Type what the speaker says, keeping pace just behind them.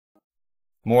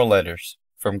More letters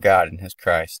from God and His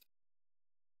Christ.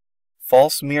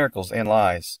 False miracles and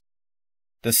lies.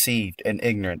 Deceived and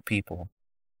ignorant people.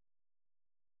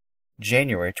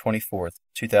 January 24th,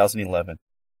 2011.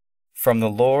 From the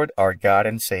Lord our God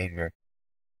and Savior.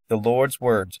 The Lord's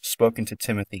words spoken to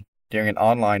Timothy during an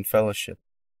online fellowship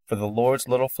for the Lord's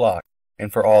little flock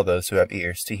and for all those who have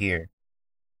ears to hear.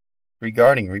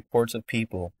 Regarding reports of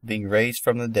people being raised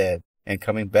from the dead and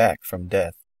coming back from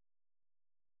death.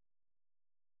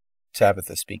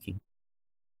 Tabitha speaking.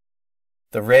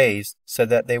 The raised said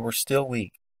that they were still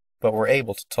weak, but were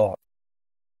able to talk.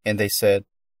 And they said,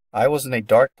 I was in a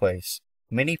dark place,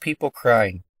 many people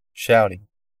crying, shouting.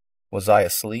 Was I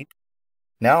asleep?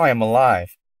 Now I am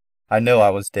alive. I know I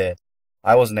was dead.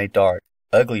 I was in a dark,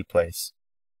 ugly place.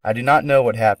 I do not know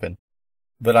what happened,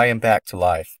 but I am back to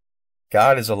life.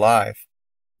 God is alive.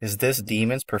 Is this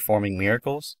demons performing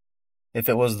miracles? If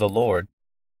it was the Lord,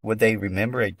 would they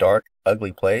remember a dark,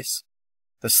 ugly place?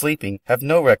 The sleeping have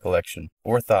no recollection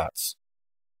or thoughts.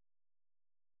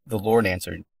 The Lord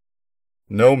answered,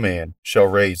 No man shall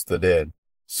raise the dead,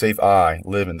 save I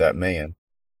live in that man.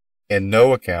 And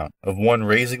no account of one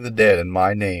raising the dead in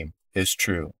my name is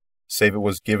true, save it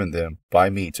was given them by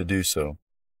me to do so.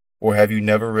 Or have you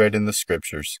never read in the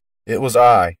Scriptures, it was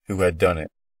I who had done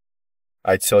it?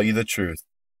 I tell you the truth,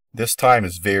 this time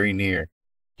is very near,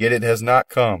 yet it has not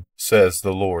come, says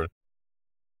the Lord.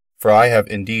 For I have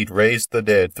indeed raised the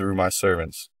dead through my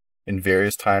servants, in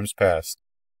various times past,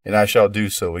 and I shall do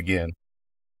so again.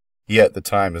 Yet the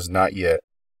time is not yet.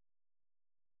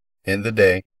 In the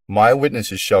day, my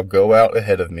witnesses shall go out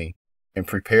ahead of me, and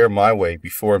prepare my way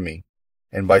before me,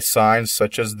 and by signs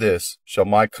such as this shall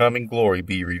my coming glory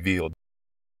be revealed.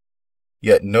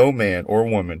 Yet no man or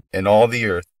woman in all the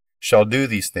earth shall do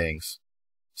these things,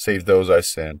 save those I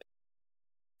send.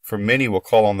 For many will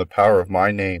call on the power of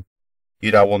my name,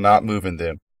 yet I will not move in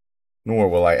them, nor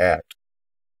will I act,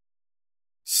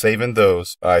 save in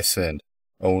those I send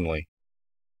only.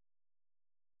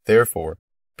 Therefore,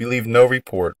 believe no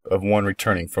report of one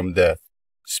returning from death,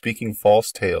 speaking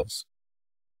false tales.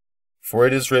 For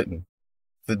it is written,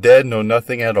 The dead know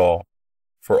nothing at all,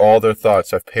 for all their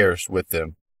thoughts have perished with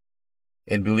them.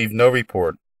 And believe no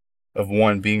report of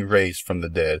one being raised from the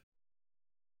dead.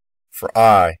 For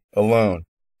I, alone,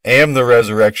 am the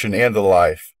resurrection and the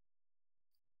life.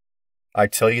 I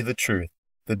tell you the truth,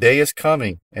 the day is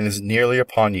coming and is nearly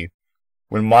upon you,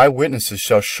 when my witnesses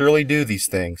shall surely do these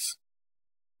things.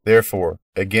 Therefore,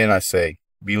 again I say,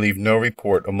 believe no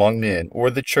report among men or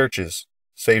the churches,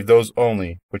 save those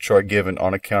only which are given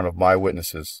on account of my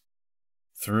witnesses,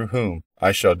 through whom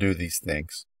I shall do these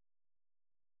things.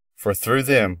 For through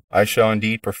them I shall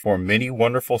indeed perform many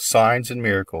wonderful signs and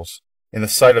miracles, in the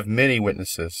sight of many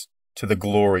witnesses, to the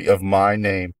glory of my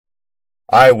name.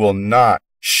 I will not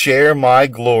share my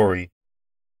glory.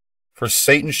 For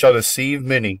Satan shall deceive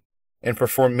many, and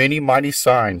perform many mighty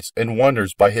signs and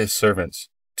wonders by his servants,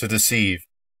 to deceive,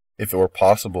 if it were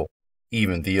possible,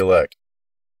 even the elect.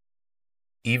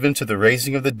 Even to the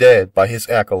raising of the dead by his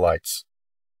acolytes.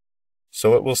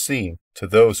 So it will seem to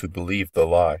those who believe the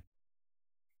lie.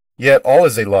 Yet all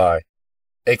is a lie,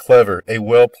 a clever, a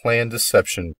well-planned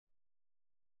deception.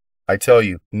 I tell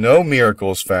you, no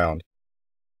miracle is found.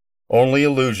 Only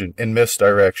illusion and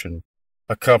misdirection,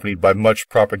 accompanied by much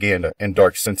propaganda and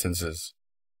dark sentences.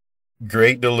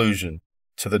 Great delusion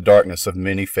to the darkness of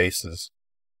many faces.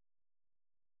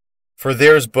 For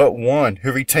there is but one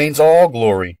who retains all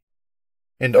glory,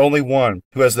 and only one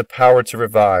who has the power to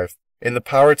revive, and the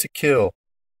power to kill,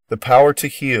 the power to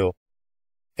heal,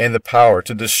 and the power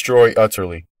to destroy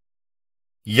utterly.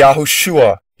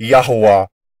 Yahushua, Yahweh,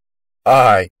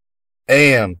 I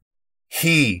am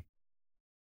He.